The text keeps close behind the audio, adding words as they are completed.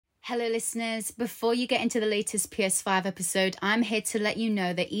Hello listeners, before you get into the latest PS5 episode, I'm here to let you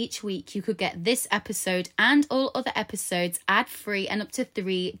know that each week you could get this episode and all other episodes ad-free and up to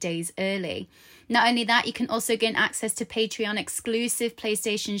 3 days early. Not only that, you can also gain access to Patreon exclusive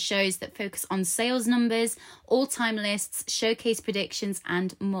PlayStation shows that focus on sales numbers, all-time lists, showcase predictions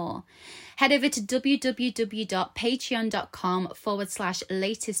and more. Head over to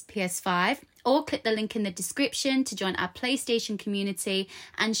www.patreon.com/latestps5 or click the link in the description to join our PlayStation community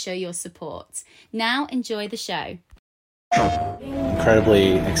and show your support. Now enjoy the show.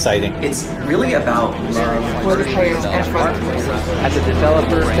 Incredibly exciting. It's really about love for the players and for the players. As a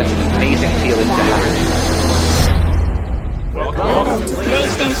developer, that's an amazing feeling to have. Welcome to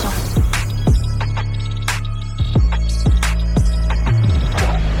PlayStation.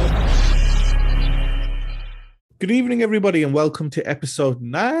 Good evening, everybody, and welcome to episode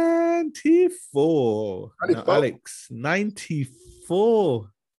 94. Now, Alex,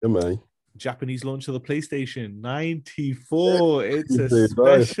 94. Yeah, man. Japanese launch of the PlayStation, 94. It's a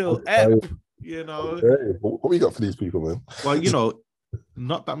special ep, you know. Okay. What we got for these people, man? Well, you know,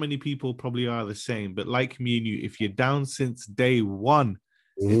 not that many people probably are the same, but like me and you, if you're down since day one,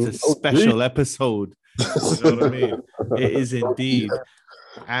 it's a special episode. You know what I mean? It is indeed.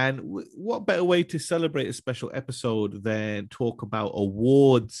 And what better way to celebrate a special episode than talk about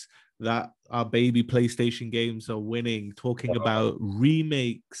awards that our baby PlayStation games are winning, talking about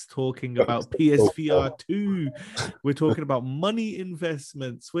remakes, talking about PSVR 2. We're talking about money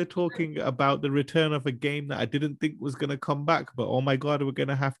investments. We're talking about the return of a game that I didn't think was going to come back, but oh my God, we're going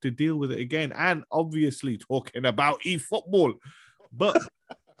to have to deal with it again. And obviously talking about eFootball. But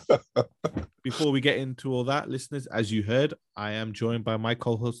before we get into all that, listeners, as you heard, I am joined by my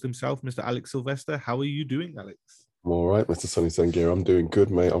co-host himself, Mr. Alex Sylvester. How are you doing, Alex? I'm all right, Mr. Sonny Sengier. I'm doing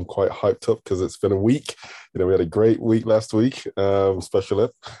good, mate. I'm quite hyped up because it's been a week. You know, we had a great week last week, special ep,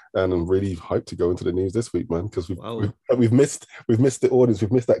 and I'm really hyped to go into the news this week, man, because we've missed the audience.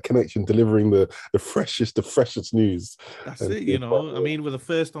 We've missed that connection, delivering the freshest news. That's it, you know. I mean, we're the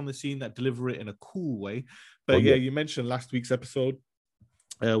first on the scene that deliver it in a cool way. But yeah, you mentioned last week's episode.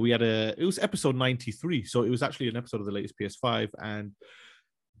 It was episode 93, so it was actually an episode of the latest PS5, and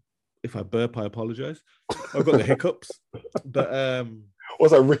if I burp, I apologize. I've got the hiccups. But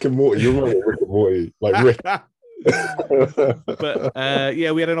what's that, Rick and Morty? You're right, Rick and Morty, like Rick. But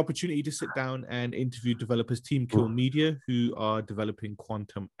yeah, we had an opportunity to sit down and interview developers Team Kill Media, who are developing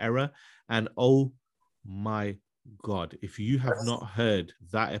Quantum Error. And oh my God, if you have not heard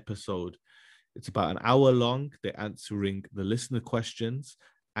that episode, it's about an hour long. They're answering the listener questions,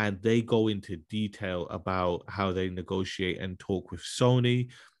 and they go into detail about how they negotiate and talk with Sony.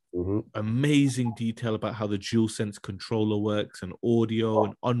 Amazing detail about how the DualSense controller works and audio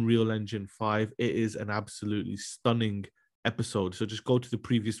and Unreal Engine 5. It is an absolutely stunning episode. So just go to the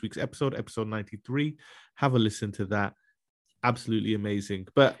previous week's episode 93. Have a listen to that. Absolutely amazing.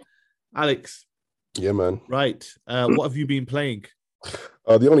 But Alex. Yeah, man. Right. What have you been playing?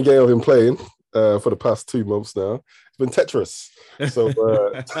 The only game I've been playing for the past 2 months now, it's been Tetris. So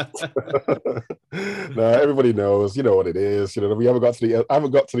now everybody knows, you know what it is. You know, I haven't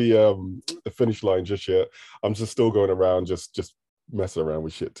got to the finish line just yet. I'm just still going around, just messing around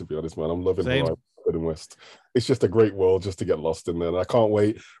with shit. To be honest, man, I'm loving Horizon Forbidden West. It's just a great world just to get lost in there. And I can't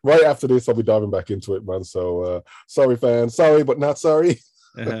wait. Right after this, I'll be diving back into it, man. So sorry, fans. Sorry, but not sorry.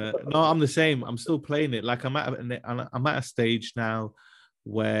 No, I'm the same. I'm still playing it. Like I'm at a stage now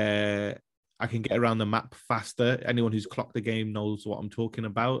where I can get around the map faster. Anyone who's clocked the game knows what I'm talking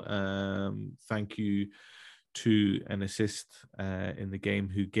about. Thank you to an assist in the game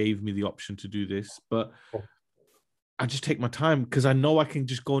who gave me the option to do this. But I just take my time because I know I can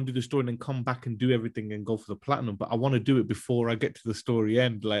just go and do the story and then come back and do everything and go for the platinum. But I want to do it before I get to the story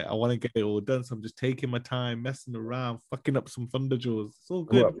end. Like, I want to get it all done. So I'm just taking my time, messing around, fucking up some Thunder Jaws. It's all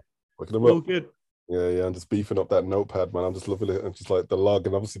good. It's all good. Yeah, I'm just beefing up that notepad, man. I'm just loving it. I'm just like the log,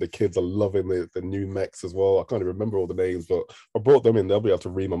 and obviously the kids are loving the new mechs as well. I can't even remember all the names, but I brought them in. They'll be able to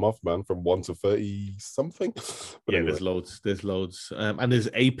ream them off, man, from 1 to 30 something. But yeah, anyway. There's loads, and there's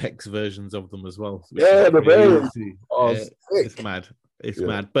Apex versions of them as well. Yeah, the very. It's mad. It's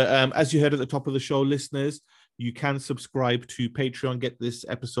mad. But as you heard at the top of the show, listeners, you can subscribe to Patreon, get this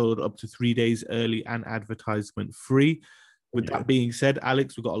episode up to 3 days early and advertisement free. With that being said,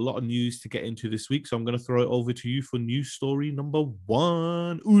 Alex, we've got a lot of news to get into this week, so I'm going to throw it over to you for news story number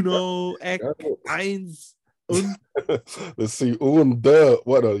 1. Uno, ek, eins, un. Let's see.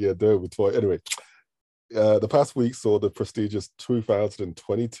 Before. Anyway, the past week saw the prestigious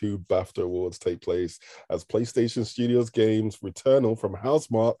 2022 BAFTA Awards take place as PlayStation Studios games Returnal from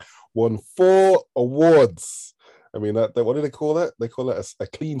Housemarque won 4 awards. I mean, that what do they call that? They call that a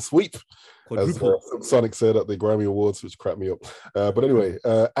clean sweep, as Sonic said at the Grammy Awards, which cracked me up. But anyway,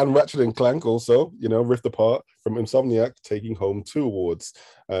 and Ratchet and Clank also, Rift Apart from Insomniac, taking home 2 awards.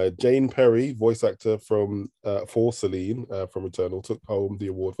 Jane Perry, voice actor for Celine from Returnal, took home the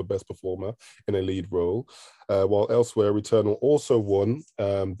award for Best Performer in a Lead Role. While elsewhere, Returnal also won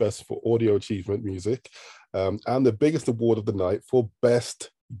Best for Audio Achievement Music, and the biggest award of the night for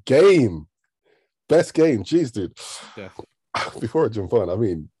Best Game. Best game, jeez, dude. Yeah. Before I jump on, I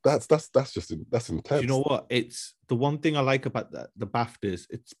mean, that's intense. You know what? It's the one thing I like about the BAFTAs.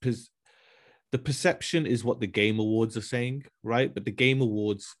 It's the perception is what the Game Awards are saying, right? But the Game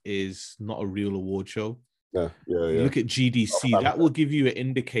Awards is not a real award show. Yeah. You look at GDC, that will give you an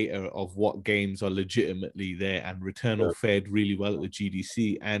indicator of what games are legitimately there. And Returnal fared really well at the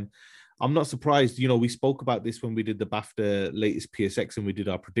GDC, and I'm not surprised. We spoke about this when we did the BAFTA latest PSX and we did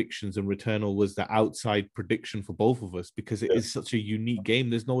our predictions, and Returnal was the outside prediction for both of us because it is such a unique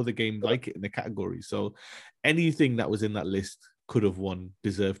game. There's no other game like it in the category. So anything that was in that list could have won,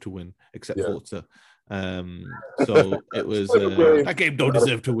 deserved to win, except Forza. So it was that game don't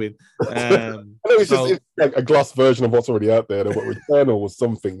deserve to win. It's just like a gloss version of what's already out there. But Returnal was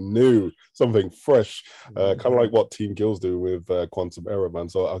something new, something fresh, kind of like what Team Kills do with Quantum Error, man.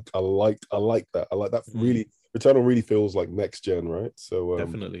 So I like that. I like that. Really, Returnal really feels like next gen, right? So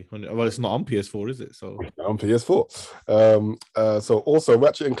definitely. Well, it's not on PS4, is it? So on PS4. So also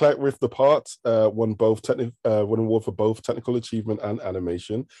Ratchet and Clank Rift Apart won an award for both technical achievement and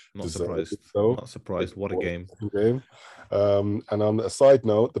animation. Not surprised. What a game. And on a side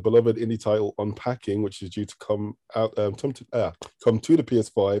note, the beloved indie title Unpacking, which is due to come to the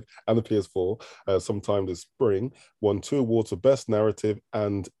PS5 and the PS4 sometime this spring, won 2 awards for Best Narrative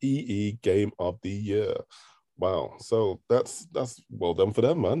and EE Game of the Year. Wow. So that's well done for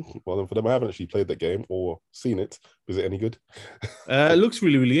them, man. Well done for them. I haven't actually played that game or seen it. Is it any good? It looks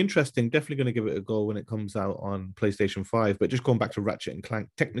really, really interesting. Definitely going to give it a go when it comes out on PlayStation 5. But just going back to Ratchet and Clank,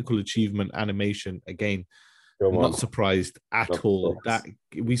 technical achievement, animation, again, I'm not surprised at all. That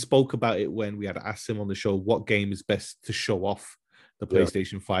we spoke about it when we had Asim on the show. What game is best to show off the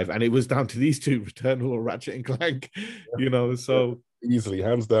PlayStation 5? And it was down to these 2, Returnal or Ratchet and Clank. So easily,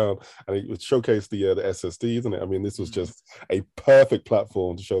 hands down. And it would showcase the SSD, isn't it? I mean, this was just a perfect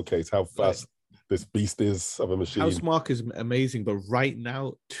platform to showcase how fast this beast is of a machine. Housemarque is amazing, but right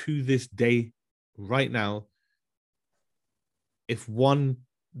now, to this day, if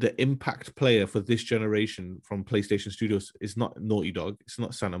the impact player for this generation from PlayStation Studios is not Naughty Dog, it's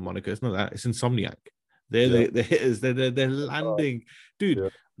not Santa Monica, it's not that, it's Insomniac. They're the hitters. They're landing, dude. Yeah.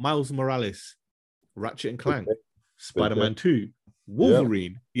 Miles Morales, Ratchet and Clank, Spider-Man 2,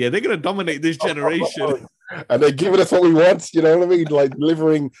 Wolverine. Yeah, they're gonna dominate this generation. And they're giving us what we want, you know what I mean? Like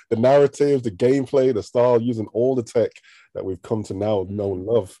delivering the narrative, the gameplay, the style, using all the tech that we've come to now know and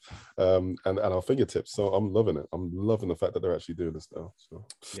love, and our fingertips. So I'm loving it. I'm loving the fact that they're actually doing this now. So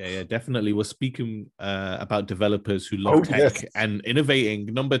yeah, definitely. We're speaking about developers who love tech and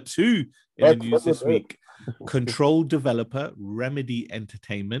innovating. Number 2 in the news this week, Control developer Remedy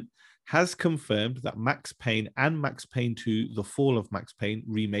Entertainment has confirmed that Max Payne and Max Payne 2, The Fall of Max Payne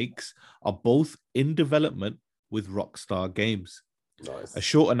remakes are both in development with Rockstar Games. Nice. A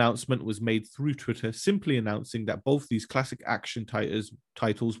short announcement was made through Twitter, simply announcing that both these classic action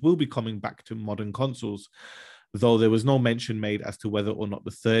titles will be coming back to modern consoles, though there was no mention made as to whether or not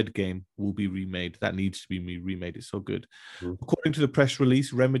the third game will be remade. That needs to be remade. It's so good. According to the press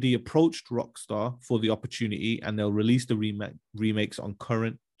release, Remedy approached Rockstar for the opportunity, and they'll release the remakes on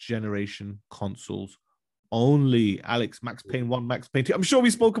current generation consoles only. Alex, Max Payne 1, Max Payne 2. I'm sure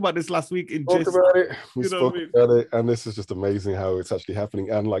we spoke about this last week in about it, and this is just amazing how it's actually happening.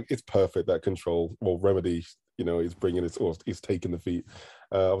 And like, it's perfect that Control, well, Remedy, is bringing it, or is taking the feat.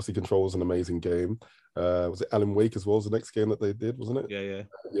 Obviously, Control is an amazing game. Was it Alan Wake as well as the next game that they did, wasn't it?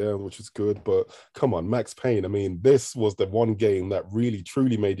 Yeah, which is good. But come on, Max Payne. I mean, this was the one game that really,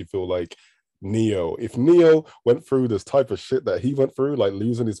 truly made you feel like Neo. If Neo went through this type of shit that he went through, like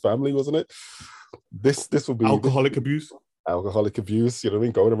losing his family, wasn't it? This would be alcoholic abuse, you know what I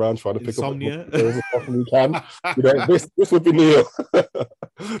mean, going around trying to pick up as possibly can. This would be Neo.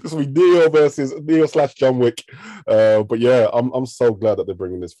 This would be Neo versus Neo / John Wick. But yeah, I'm so glad that they're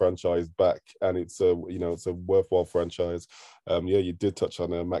bringing this franchise back, and it's a worthwhile franchise. You did touch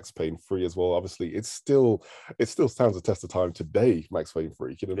on Max Payne 3 as well. Obviously, it still stands the test of time today. Max Payne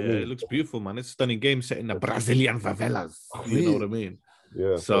 3, you know what I mean? It looks beautiful, man. It's a stunning game set in the Brazilian favelas. You know what I mean?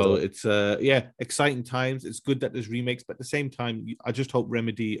 Yeah. So it's exciting times. It's good that there's remakes, but at the same time, I just hope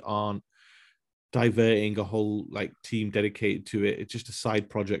Remedy aren't diverting a whole like team dedicated to it. It's just a side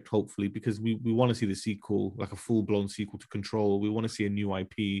project, hopefully, because we want to see the sequel, like a full-blown sequel to Control. We want to see a new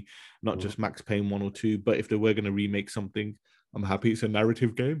IP, not just Max Payne 1 or 2. But if they were going to remake something, I'm happy it's a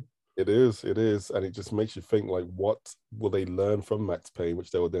narrative game. It is, and it just makes you think, like, what will they learn from Max Payne,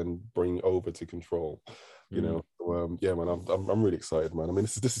 which they will then bring over to Control. You know, so, yeah, man, I'm really excited, man. I mean,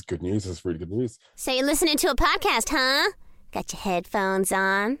 this is good news. This is really good news. So you're listening to a podcast, huh? Got your headphones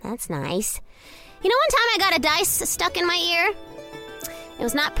on. That's nice. You know, one time I got a dice stuck in my ear. It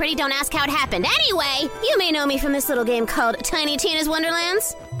was not pretty. Don't ask how it happened. Anyway, you may know me from this little game called Tiny Tina's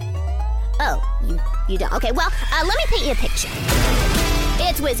Wonderlands. Oh, you don't. Okay, well, let me paint you a picture.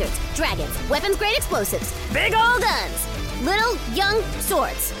 It's wizards, dragons, weapons grade explosives, big old guns, little young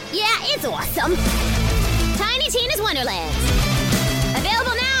swords. Yeah, it's awesome. Tiny Tina's Wonderlands.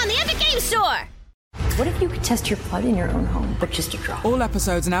 Available now in the Epic Games Store. What if you could test your blood in your own home, but just a drop? All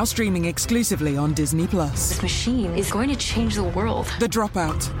episodes now streaming exclusively on Disney+. This machine is going to change the world. The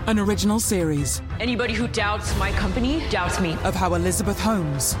Dropout, an original series. Anybody who doubts my company doubts me. Of how Elizabeth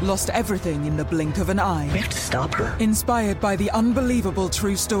Holmes lost everything in the blink of an eye. We have to stop her. Inspired by the unbelievable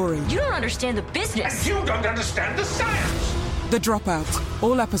true story. You don't understand the business. And you don't understand the science. The Dropout.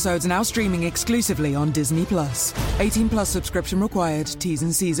 All episodes now streaming exclusively on Disney+. 18+ subscription required. T's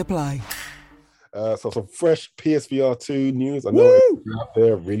and C's apply. So some fresh PSVR 2 news. I know everyone out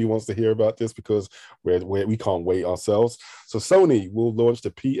there really wants to hear about this because we can't wait ourselves. So Sony will launch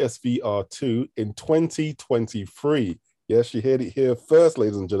the PSVR 2 in 2023. Yes, you heard it here first,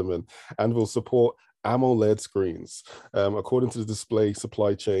 ladies and gentlemen, and will support AMOLED screens, according to the display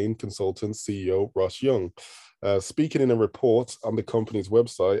supply chain consultant CEO Ross Young. Speaking in a report on the company's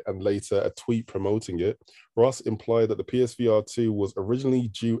website and later a tweet promoting it, Ross implied that the PSVR 2 was originally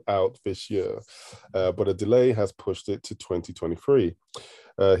due out this year, but a delay has pushed it to 2023.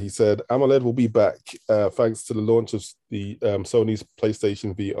 He said, AMOLED will be back thanks to the launch of the Sony's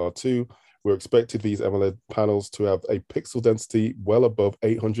PlayStation VR 2. We're expecting these AMOLED panels to have a pixel density well above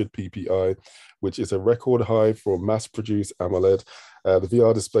 800 ppi, which is a record high for mass-produced AMOLED. The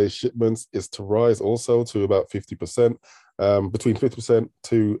VR display shipments is to rise also to about 50%, between 50%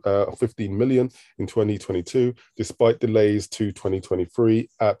 to 15 million in 2022, despite delays to 2023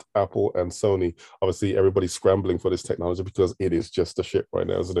 at Apple and Sony. Obviously, everybody's scrambling for this technology because it is just a shit right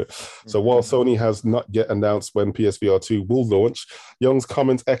now, isn't it? So while Sony has not yet announced when PSVR 2 will launch, Young's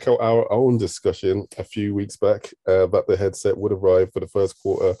comments echo our own discussion a few weeks back that the headset would arrive for the first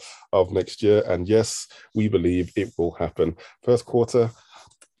quarter of next year. And yes, we believe it will happen. First quarter.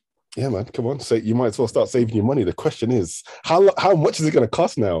 Yeah, man, come on. So you might as well start saving your money. The question is, how much is it going to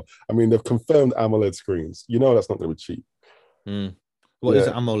cost now? I mean, they've confirmed AMOLED screens. You know that's not going to be cheap. What is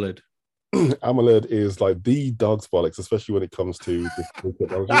AMOLED? AMOLED is like the dog's bollocks, especially when it comes to this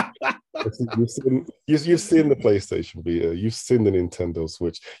technology. You've seen the PlayStation Vita, you've seen the Nintendo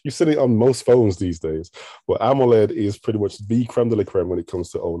Switch, you've seen it on most phones these days. But AMOLED is pretty much the creme de la creme when it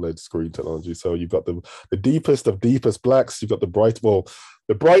comes to OLED screen technology. So you've got the deepest of deepest blacks, you've got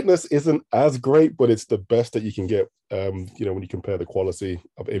the brightness isn't as great, but it's the best that you can get. When you compare the quality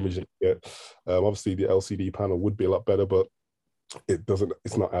of image that you get. Obviously, the LCD panel would be a lot better, but it doesn't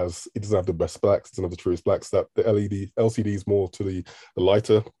have the best blacks. It doesn't have the truest blacks. That the LCD is more to the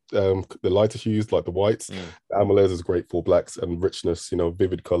lighter hues, like the whites. The AMOLED is great for blacks and richness,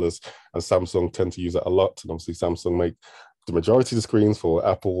 vivid colors. And Samsung tend to use that a lot. And obviously, Samsung make the majority of the screens for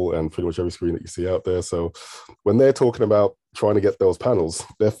Apple and pretty much every screen that you see out there. So when they're talking about trying to get those panels,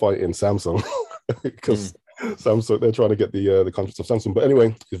 they're fighting Samsung because Samsung, they're trying to get the contracts of Samsung. But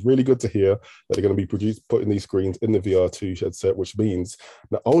anyway, it's really good to hear that they're going to be putting these screens in the VR2 headset, which means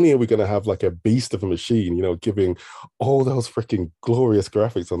not only are we going to have like a beast of a machine, giving all those freaking glorious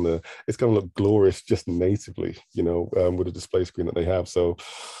graphics on there, it's going to look glorious just natively, with the display screen that they have. So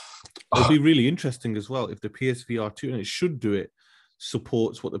it'll be really interesting as well if the PSVR 2, and it should do it,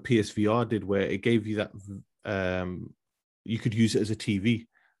 supports what the PSVR did, where it gave you that you could use it as a TV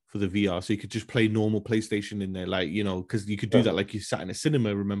for the VR, so you could just play normal PlayStation in there, because you could do that like you sat in a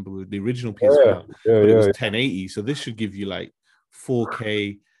cinema. Remember with the original PSVR, it was 1080. So this should give you like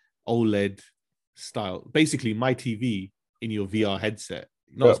 4K OLED style, basically my TV in your VR headset.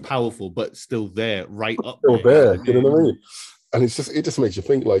 Not as powerful, but still there, right up. Still there. You know what I mean? And it just makes you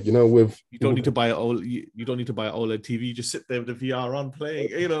think, like, with you don't need to buy an OLED TV. You just sit there with the VR on playing.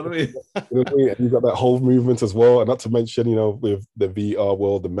 You know what I mean? And you've got that whole movement as well. And not to mention, with the VR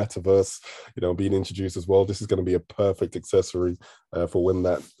world, the metaverse, being introduced as well. This is going to be a perfect accessory for when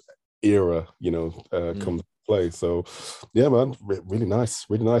that era, comes to play. So, yeah, man, really nice,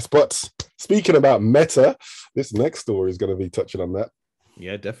 really nice. But speaking about meta, this next story is going to be touching on that.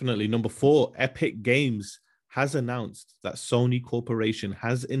 Yeah, definitely. Number 4, Epic Games has announced that Sony Corporation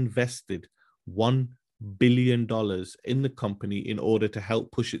has invested $1 billion in the company in order to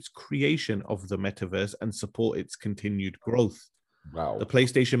help push its creation of the metaverse and support its continued growth. Wow. The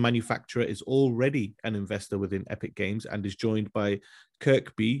PlayStation manufacturer is already an investor within Epic Games and is joined by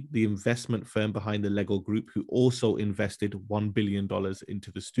Kirkby, the investment firm behind the Lego Group, who also invested $1 billion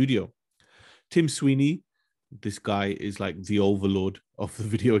into the studio. Tim Sweeney, this guy is like the overlord of the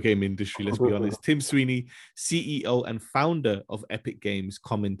video game industry, let's be honest. Tim Sweeney, CEO and founder of Epic Games,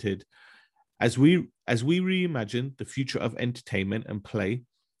 commented, As we reimagine the future of entertainment and play,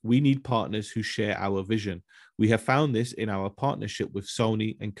 we need partners who share our vision. We have found this in our partnership with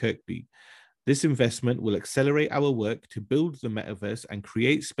Sony and Kirkby. This investment will accelerate our work to build the metaverse and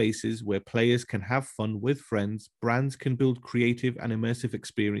create spaces where players can have fun with friends, brands can build creative and immersive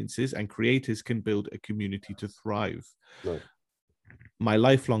experiences, and creators can build a community to thrive. Right. My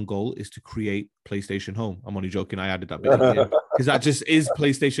lifelong goal is to create PlayStation Home. I'm only joking. I added that bit because that just is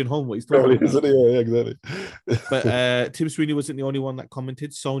PlayStation Home. What he's talking about. Yeah, exactly. But Tim Sweeney wasn't the only one that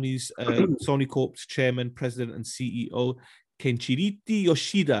commented. Sony Corp's chairman, president, and CEO Kenchiriti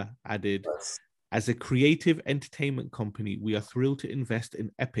Yoshida added, as a creative entertainment company, we are thrilled to invest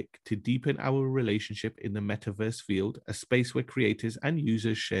in Epic to deepen our relationship in the metaverse field, a space where creators and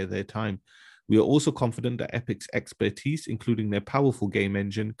users share their time. We are also confident that Epic's expertise, including their powerful game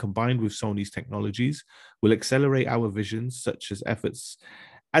engine, combined with Sony's technologies, will accelerate our visions, such as efforts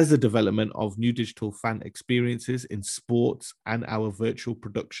as the development of new digital fan experiences in sports and our virtual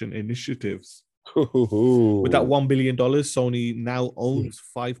production initiatives. With that $1 billion, Sony now owns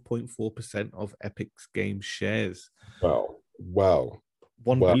 5.4% of Epic's game shares. Wow.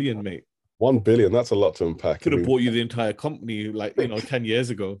 $1 billion, mate. 1 billion, that's a lot to unpack. Could have bought you the entire company, 10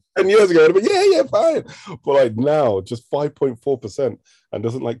 years ago. 10 years ago, but yeah, fine. But now, just 5.4%. And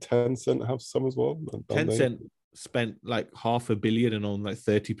doesn't Tencent have some as well? Tencent spent $500 million and owned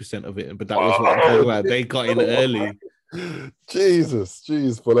 30% of it. But that was what I'm talking about. They got in early.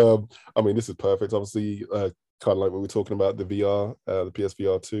 Jeez. But this is perfect. Obviously, kind of like what we're talking about, the VR, the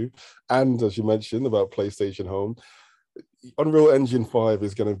PSVR 2. And as you mentioned about PlayStation Home, Unreal Engine 5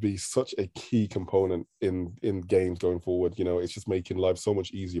 is going to be such a key component in games going forward. It's just making life so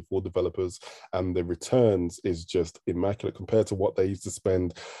much easier for developers, and the returns is just immaculate compared to what they used to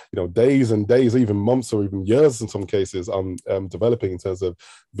spend, days and days, even months or even years in some cases on developing in terms of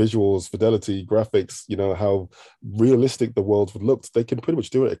visuals, fidelity, graphics, how realistic the world would look. They can pretty much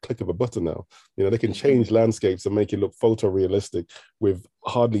do it at a click of a button now. They can change landscapes and make it look photorealistic with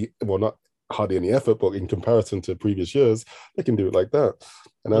not hardly any effort, but in comparison to previous years, they can do it like that.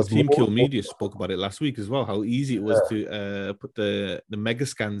 And as Team Kill Media spoke about it last week as well, how easy it was to put the mega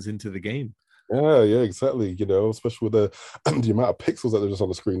scans into the game. Yeah, exactly. Especially with the amount of pixels that are just on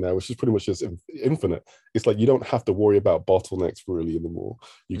the screen now, which is pretty much just infinite. It's you don't have to worry about bottlenecks really anymore.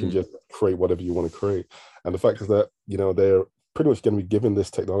 You can just create whatever you want to create. And the fact is that, they're pretty much going to be giving this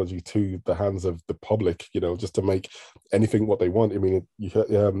technology to the hands of the public, just to make anything what they want. You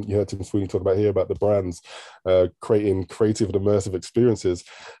heard Tim Sweeney talk about here about the brands creating creative and immersive experiences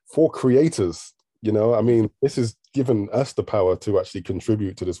for creators. This is given us the power to actually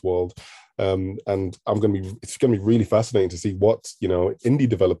contribute to this world. And it's going to be really fascinating to see what, indie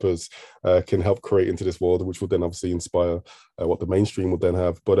developers can help create into this world, which will then obviously inspire what the mainstream will then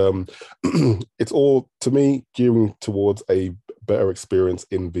have. But it's all, to me, gearing towards a better experience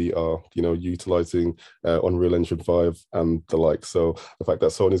in VR, utilizing Unreal Engine 5 and the like. So the fact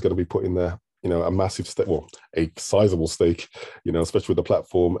that Sony is going to be putting their, a massive stake, a sizable stake, especially with the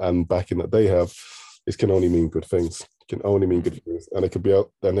platform and backing that they have, this can only mean good things. And it could be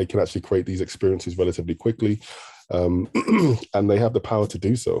out, and they can actually create these experiences relatively quickly, and they have the power to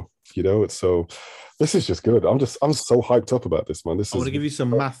do so. This is just good. I'm so hyped up about this, man. I want to give you some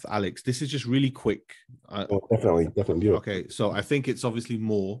math, Alex. This is just really quick. Definitely do it. Okay, so I think it's obviously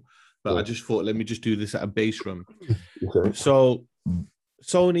more, but I just thought let me just do this at a base run. Okay. So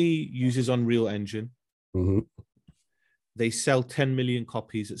Sony uses Unreal Engine. Mm-hmm. They sell 10 million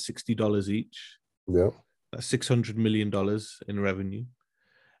copies at $60 each. Yeah. That's $600 million in revenue.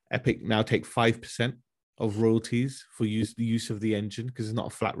 Epic now take 5% of royalties for the use of the engine because it's not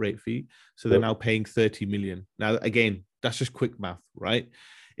a flat rate fee. So they're now paying 30 million. Now, again, that's just quick math, right?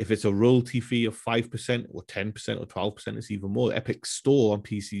 If it's a royalty fee of 5% or 10% or 12%, it's even more. Epic Store on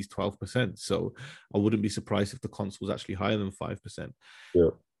PC is 12%. So I wouldn't be surprised if the console was actually higher than 5%. Yeah.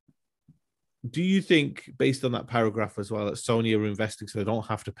 do you think, based on that paragraph as well, that Sony are investing so they don't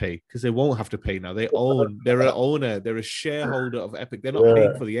have to pay? Because they won't have to pay now. They're an owner, they're a shareholder of Epic. They're not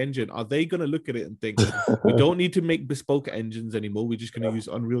paying for the engine. Are they going to look at it and think, we don't need to make bespoke engines anymore? We're just going to use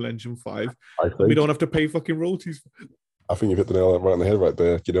Unreal Engine 5. We don't have to pay fucking royalties. I think you've hit the nail right on the head right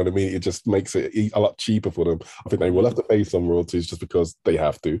there. You know what I mean? It just makes it a lot cheaper for them. I think they will have to pay some royalties just because they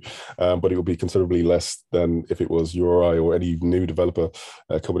have to, but it will be considerably less than if it was URI or any new developer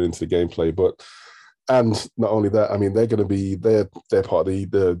coming into the gameplay. And not only that, I mean, they're part of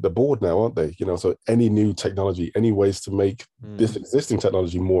the board now, aren't they? You know, so any new technology, any ways to make this existing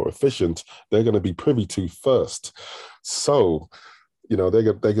technology more efficient, they're going to be privy to first. So, you know,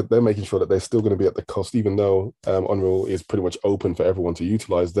 they're making sure that they're still going to be at the cost, even though Unreal is pretty much open for everyone to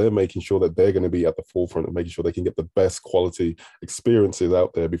utilize. They're making sure that they're going to be at the forefront of making sure they can get the best quality experiences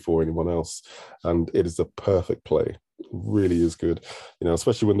out there before anyone else. And it is a perfect play. It really is good, you know,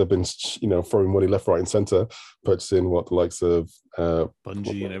 especially when they've been, you know, throwing money left, right, and center, purchasing the likes of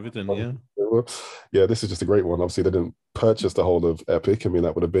Bungie and everything. Yeah, this is just a great one. Obviously, they didn't purchase the whole of Epic. I mean,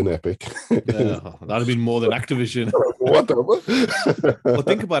 that would have been epic. That'd have been more than Activision. Well,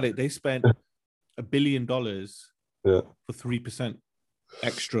 think about it. They spent $1 billion for 3%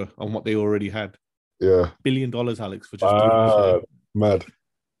 extra on what they already had. Yeah, $1 billion, Alex, for just 3%.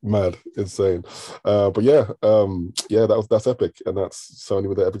 Mad, insane. But that's Epic, and that's Sony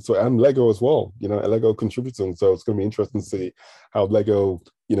with the Epic. So, and Lego as well, you know, Lego contributing. So it's going to be interesting to see how Lego,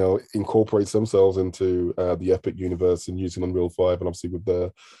 you know, incorporates themselves into the Epic universe and using Unreal 5, and obviously with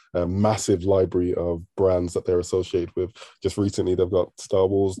the massive library of brands that they're associated with. Just recently, they've got the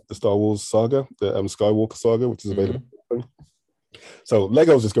Star Wars saga, the Skywalker saga, which is available. So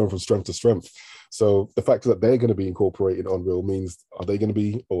Lego's just going from strength to strength. So the fact that they're going to be incorporating Unreal means, are they going to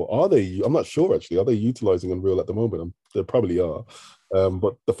be, or are they, I'm not sure actually, are they utilizing Unreal at the moment? They probably are.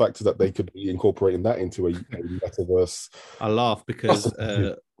 But the fact is that they could be incorporating that into a metaverse. I laugh because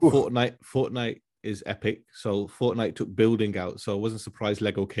Fortnite is Epic. So Fortnite took building out. So I wasn't surprised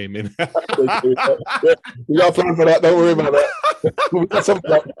Lego came in. We got a plan for that. Don't worry about that.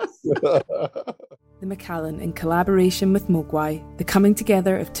 The Macallan, in collaboration with Mogwai, the coming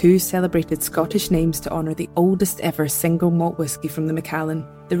together of two celebrated Scottish names to honour the oldest ever single malt whisky from the Macallan.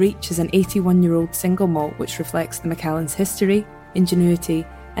 The Reach is an 81-year-old single malt which reflects the Macallan's history, ingenuity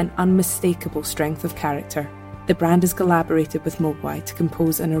and unmistakable strength of character. The brand has collaborated with Mogwai to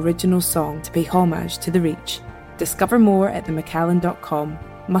compose an original song to pay homage to the Reach. Discover more at themacallan.com.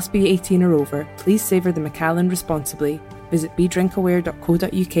 Must be 18 or over. Please savour the Macallan responsibly. Visit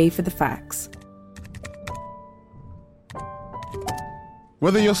bedrinkaware.co.uk for the facts.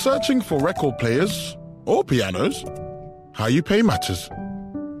 Whether you're searching for record players or pianos, how you pay matters.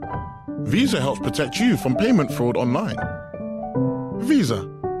 Visa helps protect you from payment fraud online. Visa,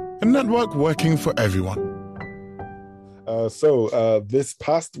 a network working for everyone. So this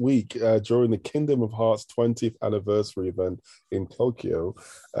past week, during the Kingdom of Hearts 20th anniversary event in Tokyo,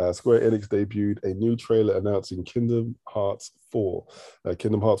 Square Enix debuted a new trailer announcing Kingdom Hearts 4.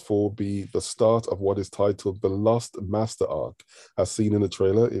 Kingdom Hearts 4 will be the start of what is titled the Lost Master Arc. As seen in the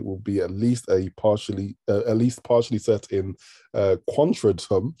trailer, it will be at least partially set in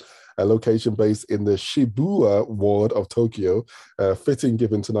Quantredom, a location based in the Shibuya ward of Tokyo. Fitting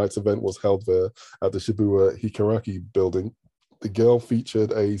given tonight's event was held there at the Shibuya Hikaraki building. The girl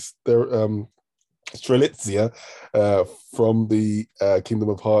featured a Strelitzia from the Kingdom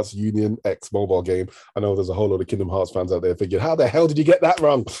of Hearts Union X mobile game. I know there's a whole lot of Kingdom Hearts fans out there thinking, how the hell did you get that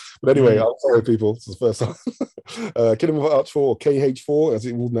wrong? But anyway, I'm sorry, people. This is the first time. Kingdom of Hearts 4, KH4, as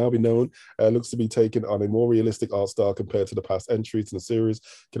it will now be known, looks to be taken on a more realistic art style compared to the past entries in the series.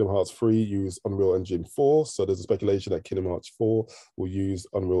 Kingdom Hearts 3 used Unreal Engine 4, so there's a speculation that Kingdom Hearts 4 will use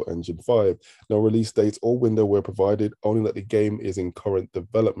Unreal Engine 5. No release dates or window were provided, only that the game is in current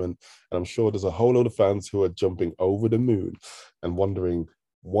development. And I'm sure there's a whole load of fans who are jumping over the moon and wondering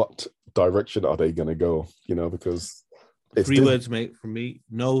what direction are they going to go, you know, because it's 3 words, mate, from me: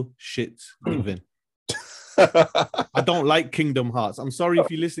 no shits given. I don't like Kingdom Hearts. I'm sorry if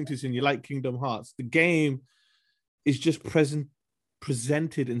you're listening to this and you like Kingdom Hearts. The game is just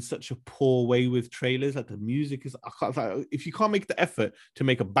presented in such a poor way with trailers. Like the music is, if you can't make the effort to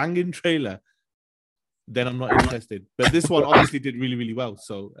make a banging trailer, then I'm not interested. But this one obviously did really, really well.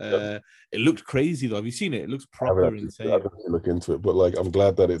 So it looked crazy though. Have you seen it? It looks proper insane. I'd look into it, but like I'm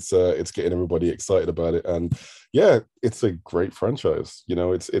glad that it's getting everybody excited about it. And yeah, it's a great franchise. You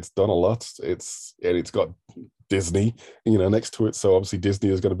know, it's done a lot. It's got Disney, next to it. So obviously Disney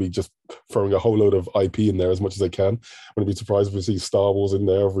is going to be just throwing a whole load of IP in there as much as they can. Wouldn't be surprised if we see Star Wars in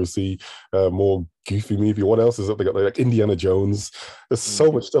there, if we see more Goofy movie. What else is up? They got like Indiana Jones. There's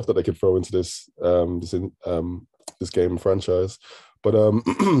so much stuff that they could throw into this game franchise. But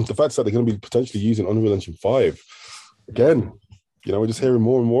the fact that they're going to be potentially using Unreal Engine 5 again. We're just hearing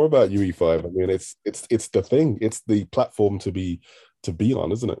more and more about UE5. I mean, it's the thing. It's the platform to be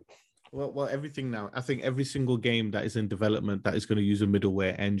on, isn't it? Well, everything now. I think every single game that is in development that is going to use a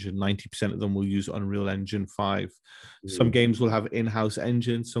middleware engine, 90% of them will use Unreal Engine 5. Some games will have in-house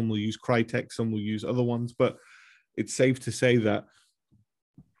engines, some will use Crytek, some will use other ones. But it's safe to say that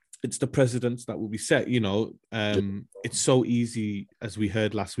it's the precedents that will be set. It's so easy, as we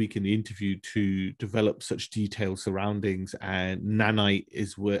heard last week in the interview, to develop such detailed surroundings, and Nanite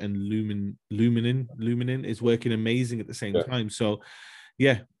and Luminin is working amazing at the same time. So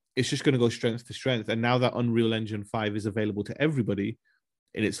yeah, it's just going to go strength to strength. And now that Unreal Engine 5 is available to everybody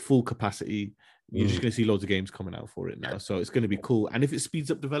in its full capacity, you're just going to see loads of games coming out for it now. So it's going to be cool. And if it speeds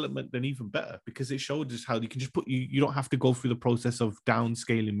up development, then even better, because it showed us how you can just you don't have to go through the process of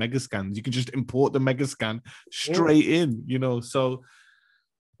downscaling Megascans. You can just import the Megascan straight in, so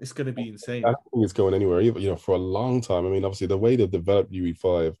it's going to be insane. I don't think it's going anywhere either, for a long time. I mean, obviously the way they've developed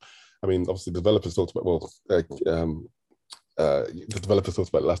UE5, I mean, obviously developers talked about, the developers talked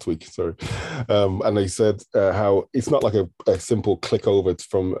about it last week, and they said how it's not like a simple click over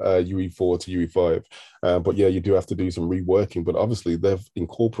from UE4 to UE5, but yeah, you do have to do some reworking, but obviously they've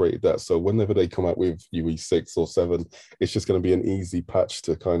incorporated that, so whenever they come out with UE6 or 7, it's just going to be an easy patch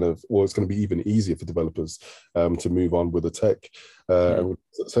to it's going to be even easier for developers to move on with the tech, and would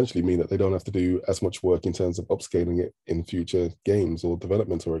essentially mean that they don't have to do as much work in terms of upscaling it in future games or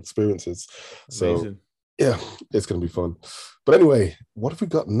development or experiences. Amazing. So yeah, it's going to be fun. But anyway, what have we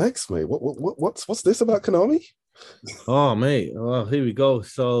got next, mate? What's this about Konami? Oh, mate. Oh, here we go.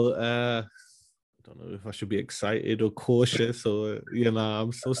 So, I don't know if I should be excited or cautious or,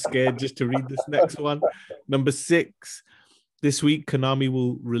 I'm so scared just to read this next one. Number 6. This week, Konami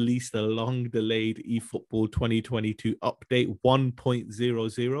will release the long-delayed eFootball 2022 update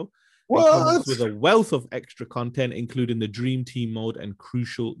 1.00. It comes with a wealth of extra content, including the Dream Team mode and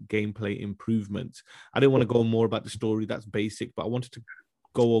crucial gameplay improvements. I didn't want to go more about the story. That's basic, but I wanted to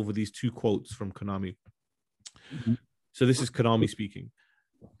go over these 2 quotes from Konami. So this is Konami speaking.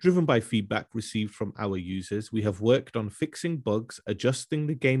 Driven by feedback received from our users, we have worked on fixing bugs, adjusting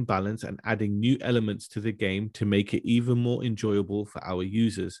the game balance, and adding new elements to the game to make it even more enjoyable for our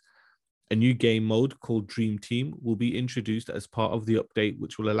users. A new game mode called Dream Team will be introduced as part of the update,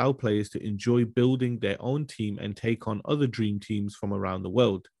 which will allow players to enjoy building their own team and take on other dream teams from around the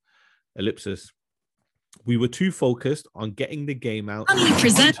world. Ellipsis. We were too focused on getting the game out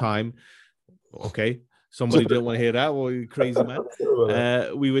on time. Okay, somebody didn't want to hear that. Well, you crazy man.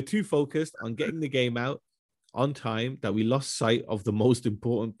 We were too focused on getting the game out on time that we lost sight of the most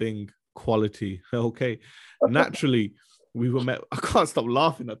important thing, quality. Okay, naturally. We were met. I can't stop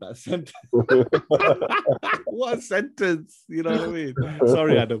laughing at that sentence. What a sentence. You know what I mean?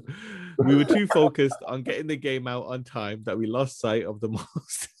 Sorry, Adam. We were too focused on getting the game out on time that we lost sight of the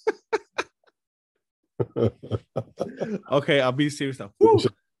most. Okay, I'll be serious now.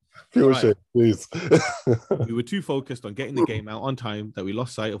 Right. Please. We were too focused on getting the game out on time that we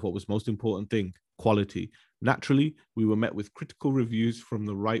lost sight of what was most important thing, quality. Naturally, we were met with critical reviews from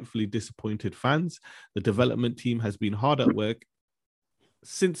the rightfully disappointed fans. The development team has been hard at work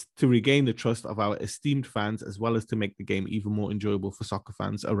since to regain the trust of our esteemed fans, as well as to make the game even more enjoyable for soccer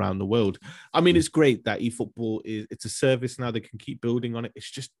fans around the world. I mean, it's great that eFootball it's a service now. They can keep building on it.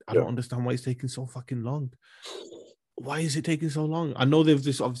 It's just, I don't understand why it's taking so fucking long. Why is it taking so long? I know they've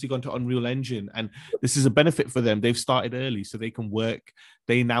just obviously gone to Unreal Engine, and this is a benefit for them. They've started early, so they can work.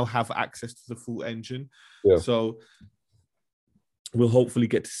 They now have access to the full engine. Yeah. So we'll hopefully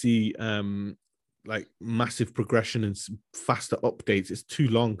get to see like massive progression and faster updates. It's too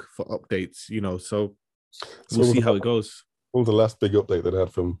long for updates, so we'll see how it goes. What was the last big update that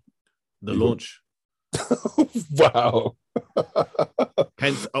had from the launch? Wow.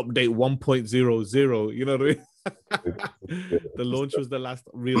 Hence update 1.00, you know what I mean? The launch was the last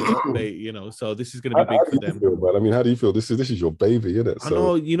real update, so this is going to be big for them. Feel, man? I mean, how do you feel? This is your baby, isn't it? So... I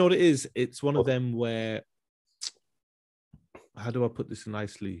know, you know what it is? It's one of them where, how do I put this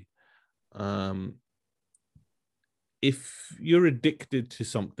nicely? If you're addicted to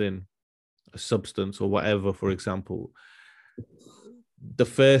something, a substance or whatever, for example, the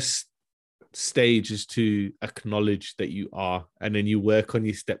first stage is to acknowledge that you are, and then you work on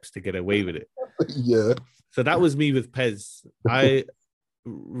your steps to get away with it. Yeah. So that was me with Pez. I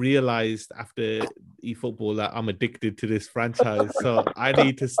realized after eFootball that I'm addicted to this franchise, so I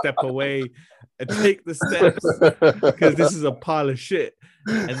need to step away and take the steps because this is a pile of shit.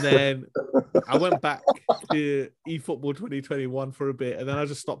 And then I went back to eFootball 2021 for a bit, and then I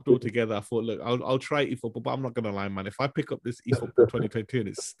just stopped altogether. I thought, look, I'll try eFootball, but I'm not gonna lie, man. If I pick up this eFootball 2022 and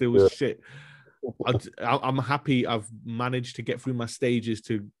it's still shit, I'm happy I've managed to get through my stages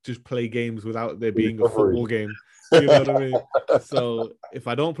to just play games without there being a football game. You know what I mean? So if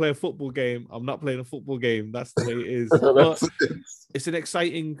I don't play a football game, I'm not playing a football game. That's the way it is. But it's an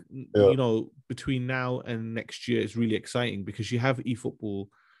exciting, you know, between now and next year, it's really exciting because you have eFootball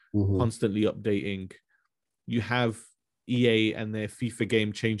constantly updating. You have EA and their FIFA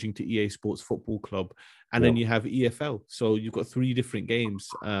game changing to EA Sports Football Club. And then you have EFL. So you've got 3 different games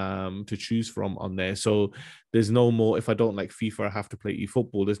to choose from on there. So there's no more, if I don't like FIFA, I have to play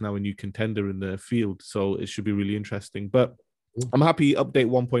eFootball. There's now a new contender in the field. So it should be really interesting. But I'm happy Update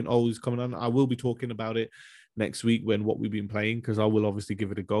 1.0 is coming on. I will be talking about it next week when what we've been playing, because I will obviously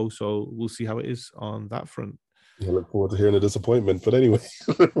give it a go. So we'll see how it is on that front. I look forward to hearing the disappointment. But anyway.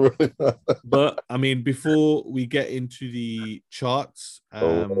 But I mean, before we get into the charts,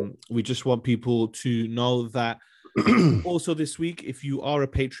 we just want people to know that also this week, if you are a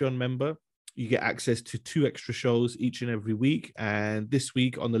Patreon member, you get access to 2 extra shows each and every week. And this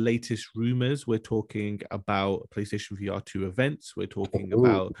week on the latest rumors, we're talking about PlayStation VR 2 events. We're talking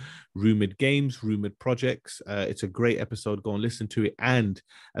about rumored games, rumored projects. It's a great episode. Go and listen to it. And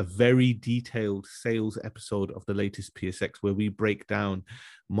a very detailed sales episode of the latest PSX where we break down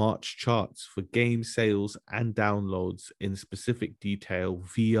March charts for game sales and downloads in specific detail,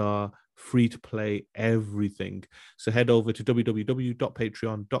 VR, free to play, everything. So head over to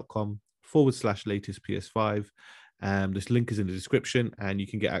www.patreon.com/latest PS5. This link is in the description, and you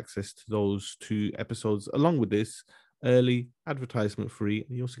can get access to those 2 episodes along with this early, advertisement free,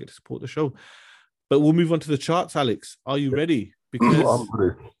 and you also get to support the show. But we'll move on to the charts. Alex, are you ready? Because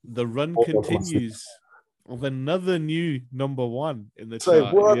the run continues of another new number 1 in the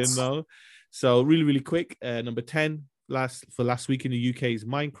chart. You know, so really quick. Number 10 last week in the UK is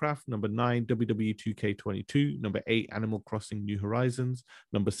Minecraft. Number 9, WWE 2K22. Number 8, Animal Crossing New Horizons.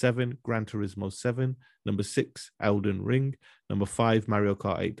 Number 7, Gran Turismo 7. Number 6, Elden Ring. Number 5, Mario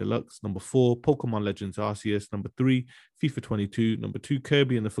Kart 8 Deluxe. Number 4, Pokemon Legends Arceus. Number 3, FIFA 22. Number 2,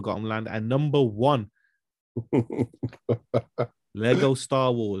 Kirby and the Forgotten Land. And number 1, Lego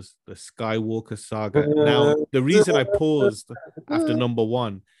Star Wars, the Skywalker Saga. Now, the reason I paused after number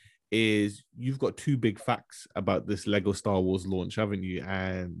 1 is you've got 2 big facts about this Lego Star Wars launch, haven't you?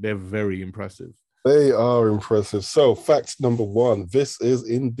 And they're very impressive. They are impressive. So, fact number 1, this is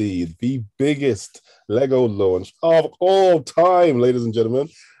indeed the biggest Lego launch of all time, ladies and gentlemen.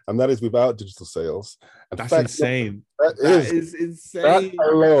 And that is without digital sales. And that's insane. That is insane. That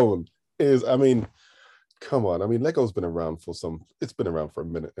alone is, I mean, come on. I mean, Lego's been around it's been around for a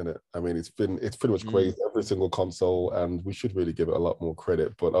minute, innit? I mean, it's pretty much crazy, every single console, and we should really give it a lot more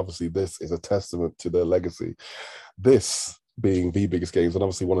credit. But obviously, this is a testament to their legacy. This being the biggest games and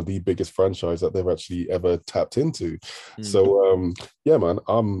obviously one of the biggest franchises that they've actually ever tapped into. So, yeah, man,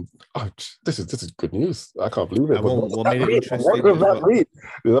 this is good news. I can't believe it. What made it interesting? What does that mean?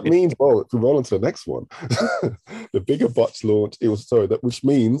 That means, well, to roll on to the next one, the bigger box launch. Which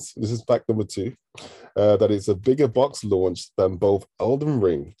means this is fact number 2. That it's a bigger box launch than both Elden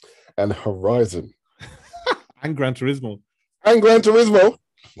Ring and Horizon. And Gran Turismo.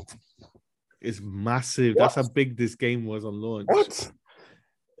 It's massive. What? That's how big this game was on launch. What?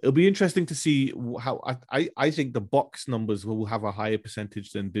 It'll be interesting to see how I think the box numbers will have a higher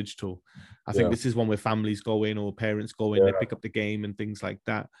percentage than digital. I think this is one where families go in or parents go in, they pick up the game and things like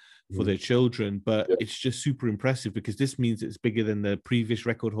that for their children. But it's just super impressive because this means it's bigger than the previous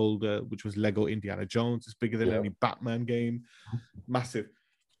record holder, which was Lego Indiana Jones. It's bigger than any Batman game. Massive.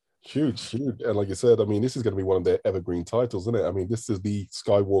 Huge. And like you said, I mean, this is going to be one of their evergreen titles, isn't it? I mean, this is the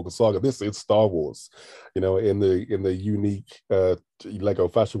Skywalker Saga. This is Star Wars, you know, in the unique Lego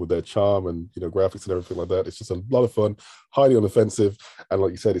fashion with their charm and, you know, graphics and everything like that. It's just a lot of fun, highly unoffensive. And like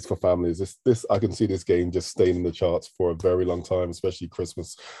you said, it's for families. This I can see this game just staying in the charts for a very long time, especially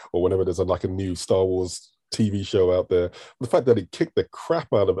Christmas or whenever there's a new Star Wars TV show out there. The fact that it kicked the crap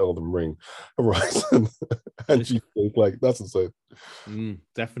out of Elden Ring, Horizon, and that's insane.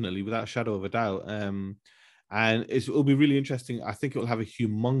 Definitely, without a shadow of a doubt. And it'll be really interesting. I think it will have a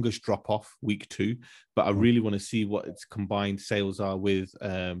humongous drop off week 2, but I really want to see what its combined sales are with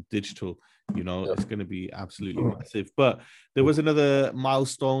digital. It's going to be absolutely massive. But there was another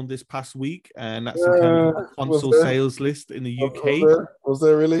milestone this past week, and that's in terms of the console sales list in the UK. Was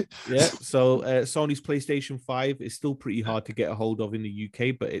there really? Yeah. So Sony's PlayStation 5 is still pretty hard to get a hold of in the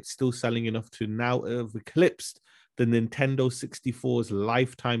UK, but it's still selling enough to now have eclipsed the Nintendo 64's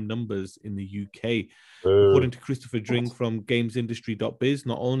lifetime numbers in the UK. According to Christopher Dring from GamesIndustry.biz,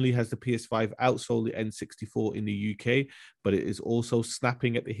 not only has the PS5 outsold the N64 in the UK, but it is also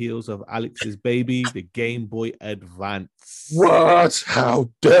snapping at the heels of Alex's baby, the Game Boy Advance. What? How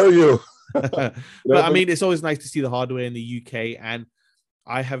dare you? But I mean, it's always nice to see the hardware in the UK, and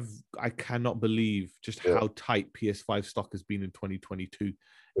I cannot believe just how tight PS5 stock has been in 2022.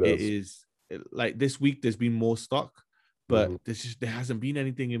 It is like this week there's been more stock, but there hasn't been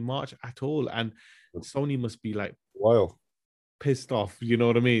anything in March at all, and Sony must be like pissed off, you know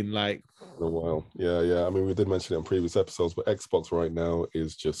what I mean? Like a while. Yeah. I mean, we did mention it in previous episodes, but Xbox right now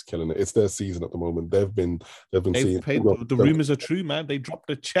is just killing it. It's their season at the moment. They've been seeing the rumors are true, man. They dropped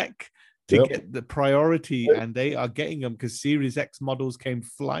a check to get the priority, and they are getting them because Series X models came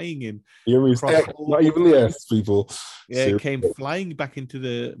flying in. Series X, not even the S, people. Yeah, it came flying back into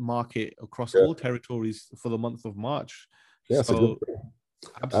the market across all territories for the month of March. Yeah, so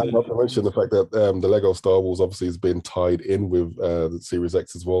and not to mention the fact that the Lego Star Wars obviously has been tied in with the Series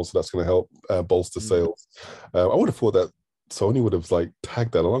X as well, so that's going to help bolster sales. I would have thought that Sony would have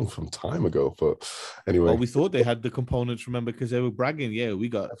tagged that along from time ago, but anyway. Well, we thought they had the components, remember, because they were bragging. Yeah, we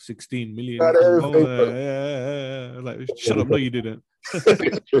got 16 million. Like, shut up! No, you didn't.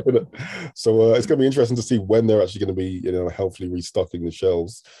 So it's going to be interesting to see when they're actually going to be, healthily restocking the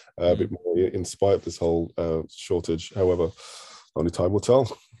shelves a bit more in spite of this whole shortage. However, only time will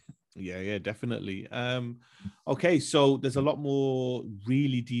tell. Yeah, definitely. Okay, so there's a lot more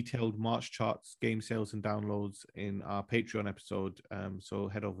really detailed March charts, game sales and downloads in our Patreon episode. So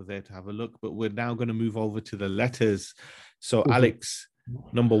head over there to have a look. But we're now going to move over to the letters. So Alex,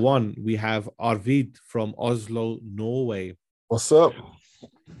 number 1, we have Arvid from Oslo, Norway. What's up?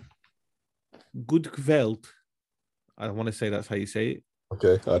 Good kveld. I want to say that's how you say it.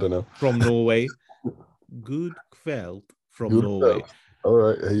 Okay, I don't know. From Norway. Good kveld from Norway. All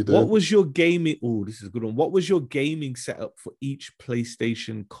right, how you doing? What was your gaming? Oh, this is a good one. What was your gaming setup for each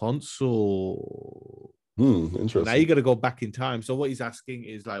PlayStation console? Interesting. Now you got to go back in time. So what he's asking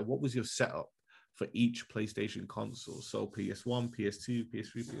is what was your setup for each PlayStation console? So PS1, PS2,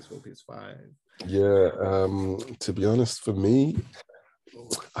 PS3, PS4, PS5. Yeah. To be honest, for me,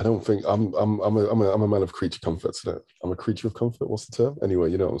 I don't think I'm a man of creature comfort. So I'm a creature of comfort. What's the term? Anyway,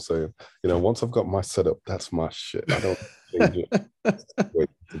 you know what I'm saying. Once I've got my setup, that's my shit. I don't change it.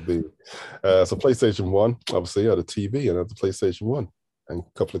 To be. So PlayStation 1, obviously, I had a TV and I had the PlayStation 1 and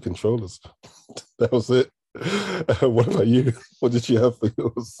a couple of controllers. That was it. What about you? What did you have for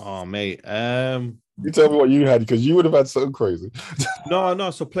yours? Oh, mate. You tell me what you had, because you would have had something crazy.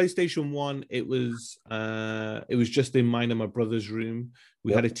 No. So PlayStation 1, it was just in mine and my brother's room.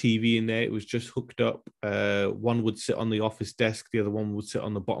 We had a TV in there. It was just hooked up. One would sit on the office desk. The other one would sit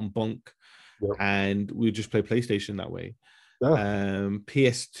on the bottom bunk. And we would just play PlayStation that way.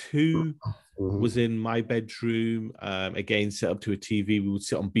 PS2 was in my bedroom. Again, set up to a TV. We would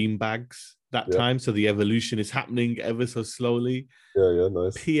sit on bean bags that time. So the evolution is happening ever so slowly. Yeah,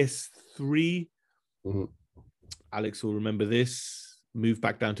 nice. PS3, Alex will remember this. Moved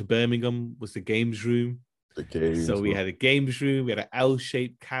back down to Birmingham, was the games room. So we had a games room. We had an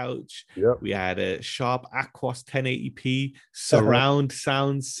L-shaped couch. We had a Sharp Aquos 1080p surround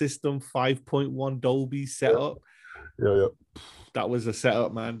sound system, 5.1 Dolby setup. That was a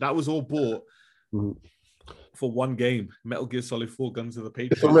setup, man. That was all bought for one game, Metal Gear Solid 4: Guns of the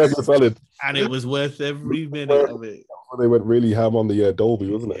Patriots. And it was worth every minute of it. They went really ham on the Dolby,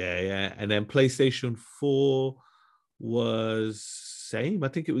 wasn't it? Yeah. And then PlayStation 4 was same. I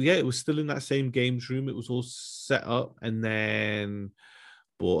think it was still in that same games room. It was all set up, and then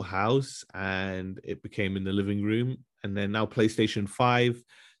bought a house and it became in the living room. And then now PlayStation 5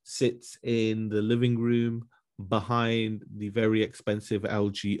 sits in the living room behind the very expensive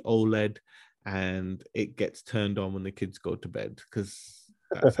LG OLED, and it gets turned on when the kids go to bed, because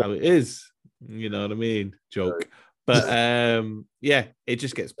that's how it is. You know what I mean? Joke. But it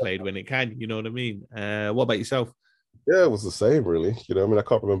just gets played when it can. You know what I mean? What about yourself? Yeah, it was the same, really. I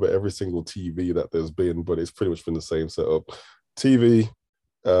can't remember every single TV that there's been, but it's pretty much been the same setup. TV,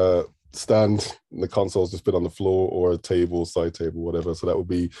 stand, and the console's just been on the floor or a table, side table, whatever. So that would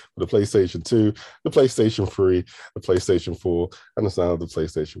be for the PlayStation 2, the PlayStation 3, the PlayStation 4, and the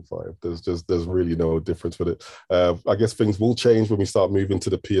PlayStation 5. There's really no difference with it. I guess things will change when we start moving to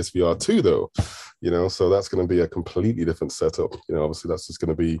the PSVR 2, though. So that's going to be a completely different setup. Obviously that's just going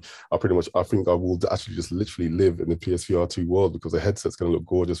to be. I think I will actually just literally live in the PSVR 2 world, because the headset's going to look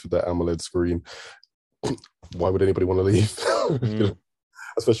gorgeous with that AMOLED screen. Why would anybody want to leave?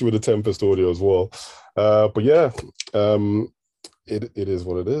 Especially with the Tempest audio as well. But yeah, it is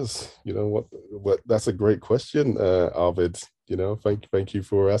what it is. What that's a great question, Arvid. Thank you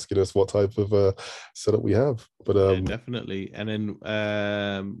for asking us what type of setup we have. But yeah, definitely. And then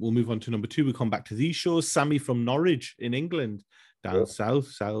we'll move on to number 2. We come back to these shows. Sammy from Norwich in England, down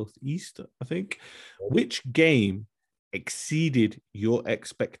southeast, I think. Which game exceeded your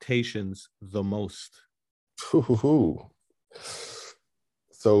expectations the most?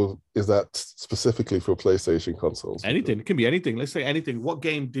 So is that specifically for PlayStation consoles? Anything. It can be anything. Let's say anything. What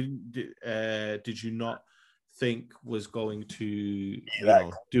game did you not think was going to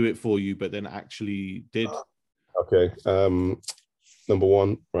do it for you, but then actually did? Okay. Number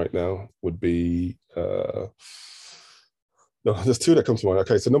 1 right now would be no, there's 2 that come to mind.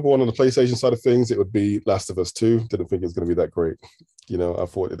 Okay, so number 1 on the PlayStation side of things, it would be Last of Us 2. Didn't think it was going to be that great. I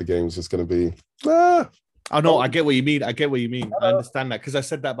thought that the game was just going to be Oh no, I get what you mean. I understand that, because I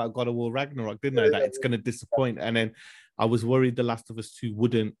said that about God of War Ragnarok, didn't I? That it's going to disappoint, and then I was worried the Last of Us 2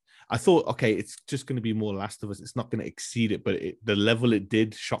 wouldn't. I thought, okay, it's just going to be more Last of Us. It's not going to exceed it, but the level it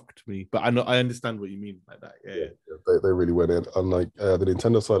did shocked me. But I understand what you mean by that. Yeah. They really went in. Unlike the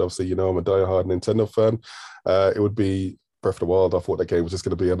Nintendo side, obviously, I'm a diehard Nintendo fan. It would be Breath of the Wild. I thought that game was just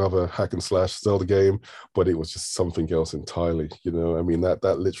going to be another hack and slash Zelda game, but it was just something else entirely.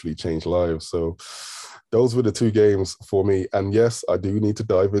 That literally changed lives. So those were the 2 games for me. And yes, I do need to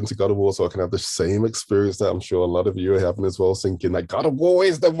dive into God of War so I can have the same experience that I'm sure a lot of you are having as well, thinking that God of War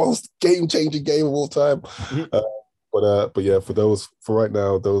is the most game-changing game of all time. But yeah, for right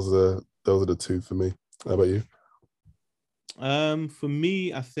now, those are the 2 for me. How about you? For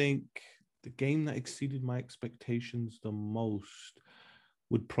me, I think the game that exceeded my expectations the most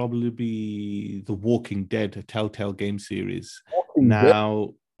would probably be The Walking Dead, a Telltale game series.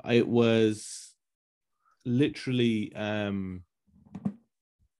 It was literally I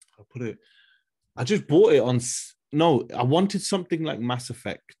just bought it on I wanted something like Mass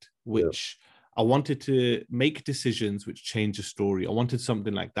Effect, which I wanted to make decisions which change the story. I wanted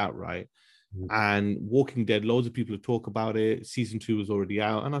something like that, right? And Walking Dead, loads of people have talked about it. Season 2 was already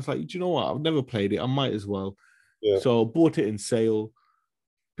out, and I was like, do you know what, I've never played it, I might as well. So I bought it in sale,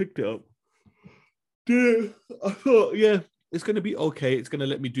 picked it up. I thought, it's going to be okay, it's going to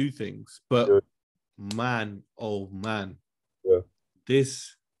let me do things, but man, oh man,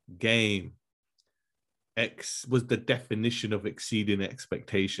 this game was the definition of exceeding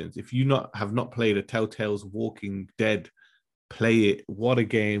expectations. If you have not played a Telltale's Walking Dead, play it. What a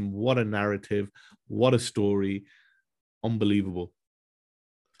game, what a narrative, what a story. Unbelievable.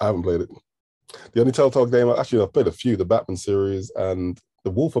 I haven't played it. The only Telltale game, I've played a few, the Batman series and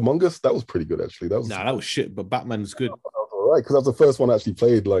The Wolf Among Us. That was pretty good, actually. That was shit, but Batman's good. All right, because that was the first one I actually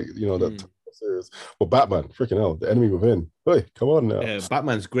played, that series. But Batman, freaking hell, The Enemy Within. Hey, come on now. Yeah,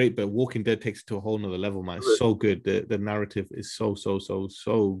 Batman's great, but Walking Dead takes it to a whole nother level, man. It's so good. The narrative is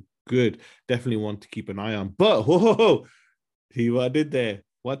so good. Definitely want to keep an eye on. But see what I did there.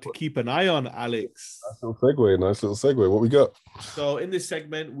 What to keep an eye on, Alex. Nice little segue. What we got? So in this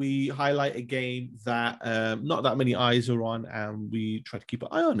segment, we highlight a game that not that many eyes are on, and we try to keep an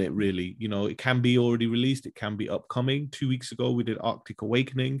eye on it, really. It can be already released. It can be upcoming. 2 weeks ago, we did Arctic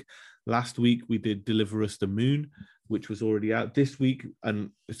Awakening. Last week, we did Deliver Us the Moon, which was already out. This week,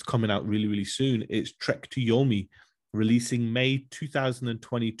 and it's coming out really, really soon, it's Trek to Yomi, releasing May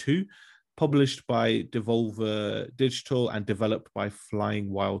 2022. Published by Devolver Digital and developed by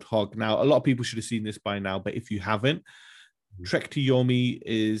Flying Wild Hog. Now, a lot of people should have seen this by now, but if you haven't, Trek to Yomi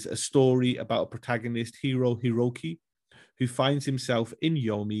is a story about a protagonist, Hiro Hiroki, who finds himself in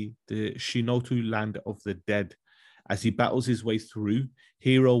Yomi, the Shinotu land of the dead. As he battles his way through,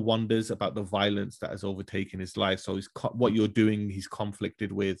 Hiro wonders about the violence that has overtaken his life. So what you're doing, he's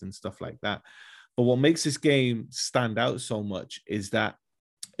conflicted with and stuff like that. But what makes this game stand out so much is that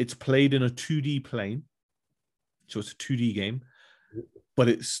it's played in a 2D plane. So it's a 2D game, but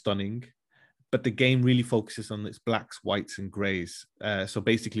it's stunning. But the game really focuses on its blacks, whites, and grays. So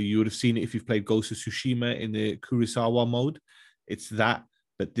basically, you would have seen it if you've played Ghost of Tsushima in the Kurosawa mode. It's that,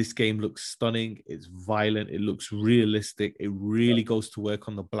 but this game looks stunning. It's violent. It looks realistic. It really goes to work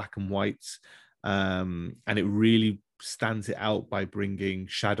on the black and whites. And it really stands it out by bringing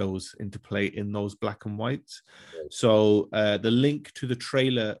shadows into play in those black and whites. So the link to the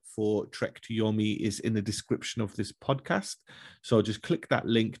trailer for Trek to Yomi is in the description of this podcast. So just click that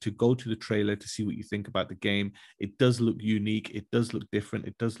link to go to the trailer to see what you think about the game. It does look unique. It does look different.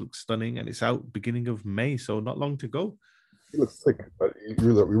 It does look stunning. And it's out beginning of May, so not long to go. It looks sick. We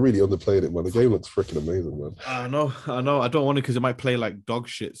really underplayed it, man. The game looks freaking amazing, man. I know. I don't want to because it might play like dog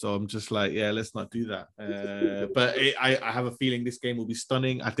shit. So I'm just like, yeah, let's not do that. But I have a feeling this game will be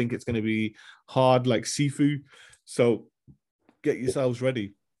stunning. I think it's going to be hard like Sifu. So get yourselves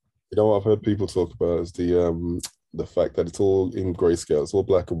ready. You know what I've heard people talk about is the fact that it's all in grayscale. It's all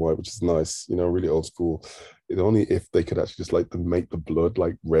black and white, which is nice. You know, really old school. It's only if they could actually just like make the blood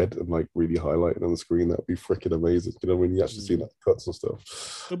like red and like really highlight it on the screen, that'd be freaking amazing. You know, when you actually see like cuts and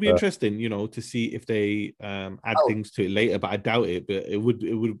stuff. It'll be interesting, you know, to see if they add things to it later, but I doubt it. But it would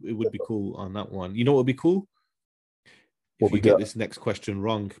be cool on that one. You know what would be cool? If we get this next question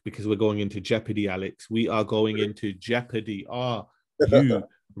wrong, because we're going into Jeopardy, Alex. We are going into Jeopardy. Are you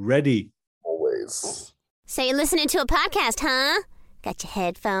ready? Always. So you're listening to a podcast, huh? Got your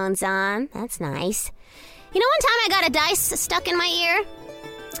headphones on. That's nice. You know, one time I got a dice stuck in my ear.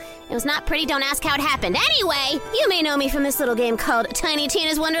 It was not pretty, don't ask how it happened. Anyway, you may know me from this little game called Tiny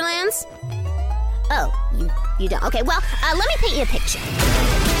Tina's Wonderlands. Oh, you don't? Okay, well, let me paint you a picture.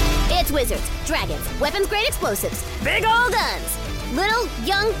 It's wizards, dragons, weapons grade explosives, big old guns, little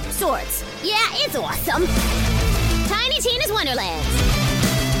young swords. Yeah, it's awesome. Tiny Tina's Wonderlands.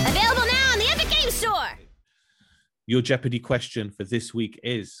 Available now in the Epic Games Store. Your Jeopardy question for this week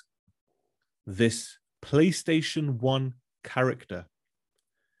is, this PlayStation 1 character,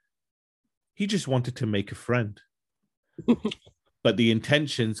 he just wanted to make a friend, but the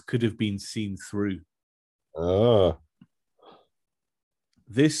intentions could have been seen through.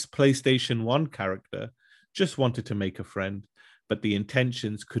 This PlayStation 1 character just wanted to make a friend, but the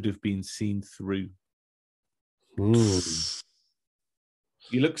intentions could have been seen through.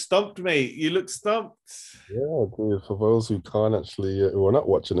 You look stumped, mate. You look stumped. Yeah, dude. For those who can't actually, who are not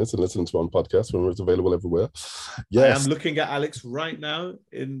watching this and listening to it on podcast, when it's available everywhere. Yes. I am looking at Alex right now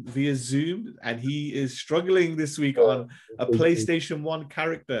via Zoom, and he is struggling this week on a PlayStation 1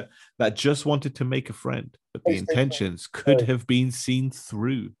 character that just wanted to make a friend, but the intentions could have been seen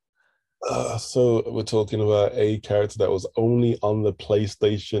through. So we're talking about a character that was only on the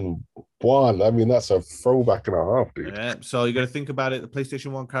PlayStation 1. I mean, that's a throwback and a half, dude. Yeah, so you got to think about it. The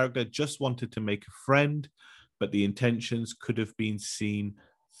PlayStation 1 character just wanted to make a friend, but the intentions could have been seen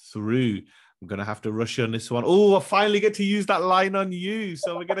through. I'm going to have to rush you on this one. Oh, I finally get to use that line on you.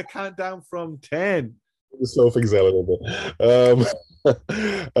 So we're going to count down from 10. Slow things out a little bit.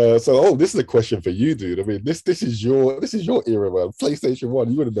 This is a question for you, dude. I mean, this is your era, man. PlayStation 1,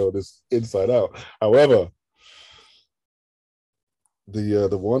 you wouldn't know this inside out. However, the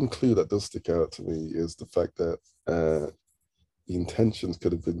one clue that does stick out to me is the fact that the intentions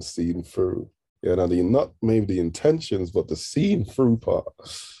could have been seen through. Yeah, now not maybe the intentions, but the seen through part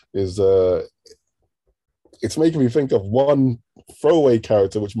is it's making me think of one throwaway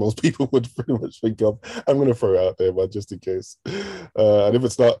character, which most people would pretty much think of. I'm going to throw it out there, but just in case. And if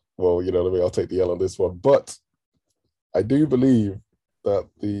it's not, well, you know what I mean, I'll take the L on this one. But I do believe that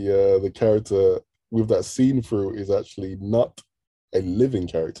the character with that seen through is actually not a living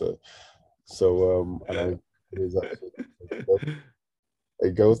character. So it is actually a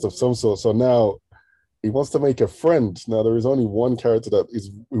ghost of some sort. So now he wants to make a friend. Now there is only one character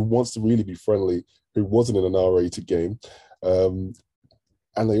who wants to really be friendly, who wasn't in an R-rated game. And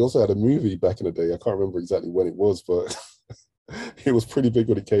they also had a movie back in the day. I can't remember exactly when it was, but it was pretty big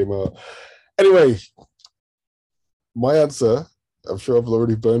when it came out. Anyway, my answer, I'm sure I've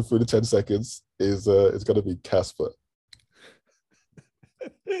already burned through the 10 seconds, is it's going to be Casper.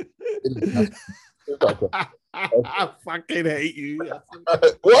 I fucking hate you.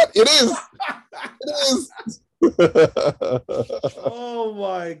 What? It is. It is. Oh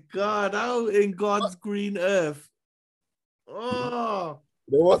my God. How in God's green earth? Oh,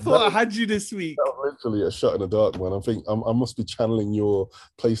 you know what? I thought I had you this week. That was literally a shot in the dark, man. I must be channeling your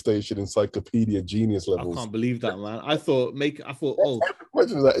PlayStation encyclopedia genius levels. I can't believe that, man. I thought,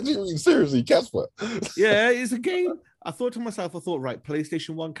 seriously, Casper. Yeah, it's a game. I thought to myself, right,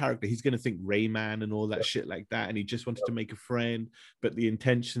 PlayStation 1 character, he's going to think Rayman and all that shit like that, and he just wanted to make a friend, but the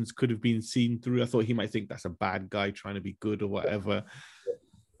intentions could have been seen through. I thought he might think that's a bad guy trying to be good or whatever.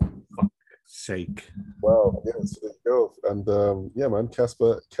 Fuck's sake. Wow, yes, there you go. And yeah, man,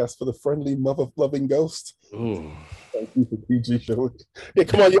 Casper, the friendly, mother-loving ghost. Ooh. Thank you for PG show. Yeah,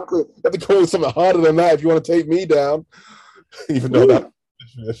 come on, you have to come up with something harder than that if you want to take me down. Even though that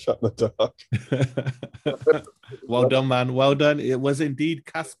Shot in the dark. Well done, man. Well done. It was indeed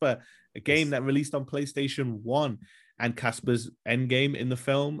Casper, a game that released on PlayStation 1. And Casper's end game in the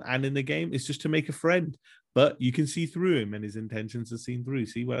film and in the game is just to make a friend. But you can see through him, and his intentions are seen through.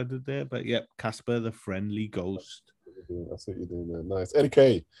 See what I did there? But yep, Casper the friendly ghost. That's what you're doing there. Nice. Eddie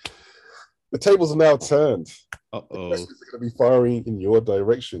K, the tables are now turned. Uh-oh. The questions are going to be firing in your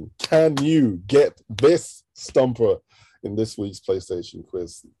direction. Can you get this stumper in this week's PlayStation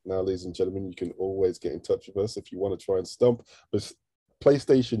quiz? Now, ladies and gentlemen, you can always get in touch with us if you want to try and stump this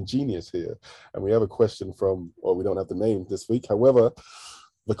PlayStation genius here. And we have a question from, well, we don't have the name this week. However,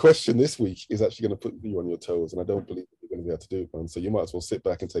 the question this week is actually going to put you on your toes, and I don't believe you're going to be able to do it, man. So you might as well sit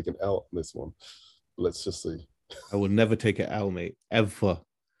back and take an L on this one. But let's just see. I will never take an L, mate, ever.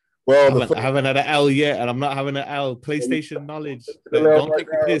 Well, I haven't had an L yet, and I'm not having an L. PlayStation knowledge. Don't take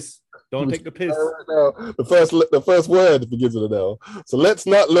the piss. Don't take the piss. The first word begins with an L. So let's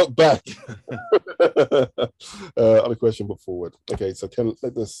not look back. On a question put forward. Okay, so can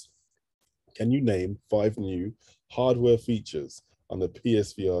you name 5 new hardware features on the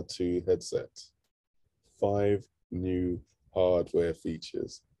PSVR 2 headset? 5 new hardware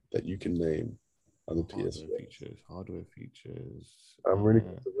features that you can name on the PSVR. Hardware features. I'm really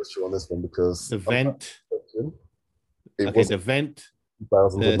going to wish you on this one because the vent. The vent.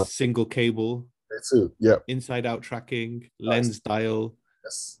 The single cable. Too. Yeah. Inside out tracking, lens dial.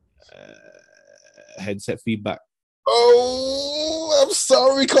 Yes. Headset feedback. Oh, I'm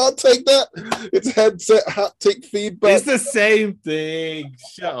sorry, we can't take that. It's headset haptic feedback. It's the same thing.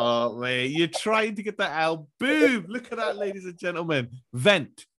 Shut up, mate. You're trying to get that out. Boom. Look at that, ladies and gentlemen.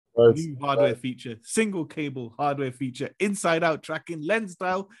 Vent. New hardware feature. Single cable hardware feature. Inside out tracking, lens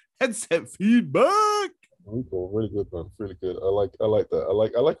dial, headset feedback. Really good, man. Really good. I like that. I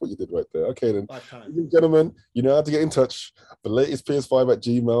like what you did right there. Okay, then, ladies and gentlemen, you know how to get in touch. The latest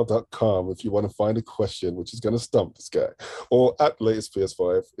PS5@gmail.com if you want to find a question which is going to stump this guy, or at latest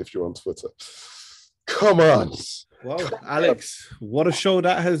PS5 if you're on Twitter. Come on. Well, Alex, what a show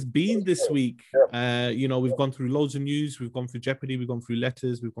that has been this week. We've gone through loads of news. We've gone through Jeopardy. We've gone through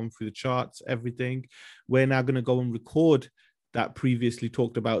letters. We've gone through the charts, everything. We're now going to go and record that previously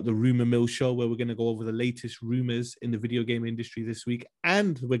talked about the Rumor Mill show, where we're going to go over the latest rumors in the video game industry this week.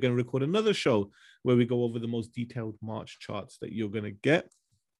 And we're going to record another show where we go over the most detailed March charts that you're going to get.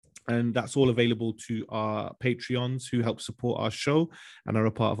 And that's all available to our Patreons who help support our show and are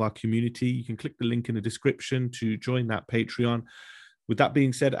a part of our community. You can click the link in the description to join that Patreon. With that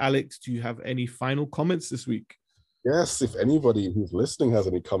being said, Alex, do you have any final comments this week? Yes, if anybody who's listening has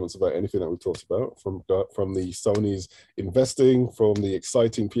any comments about anything that we talked about, from the Sony's investing, from the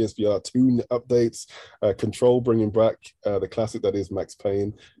exciting PSVR 2 updates, Control bringing back the classic that is Max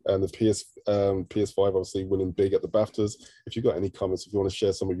Payne, and the PS5 obviously winning big at the BAFTAs. If you've got any comments, if you want to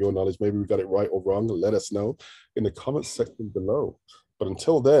share some of your knowledge, maybe we got it right or wrong, let us know in the comments section below. But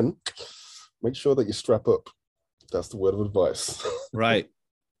until then, make sure that you strap up. That's the word of advice. Right.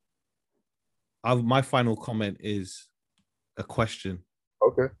 My final comment is a question.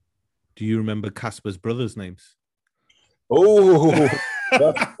 Okay. Do you remember Casper's brothers' names? Oh,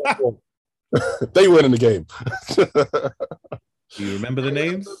 they weren't in the game. Do you remember the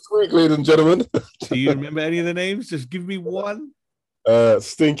names? Sweet, ladies and gentlemen. Do you remember any of the names? Just give me one.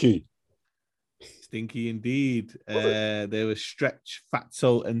 Stinky. Stinky indeed. There was Stretch,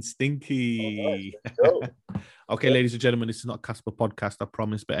 Fatso, and Stinky. Okay, ladies and gentlemen, this is not a Casper podcast, I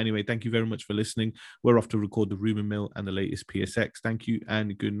promise. But anyway, thank you very much for listening. We're off to record the Rumor Mill and the latest PSX. Thank you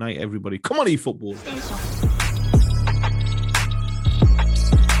and good night, everybody. Come on, eFootball.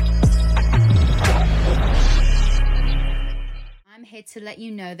 I'm here to let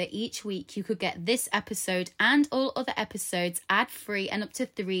you know that each week you could get this episode and all other episodes ad-free and up to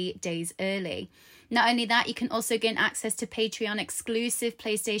 3 days early. Not only that, you can also gain access to Patreon exclusive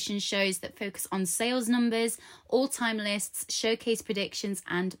PlayStation shows that focus on sales numbers, all-time lists, showcase predictions,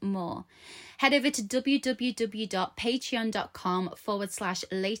 and more. Head over to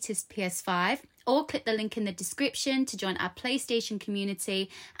www.patreon.com/latestps5 or click the link in the description to join our PlayStation community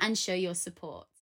and show your support.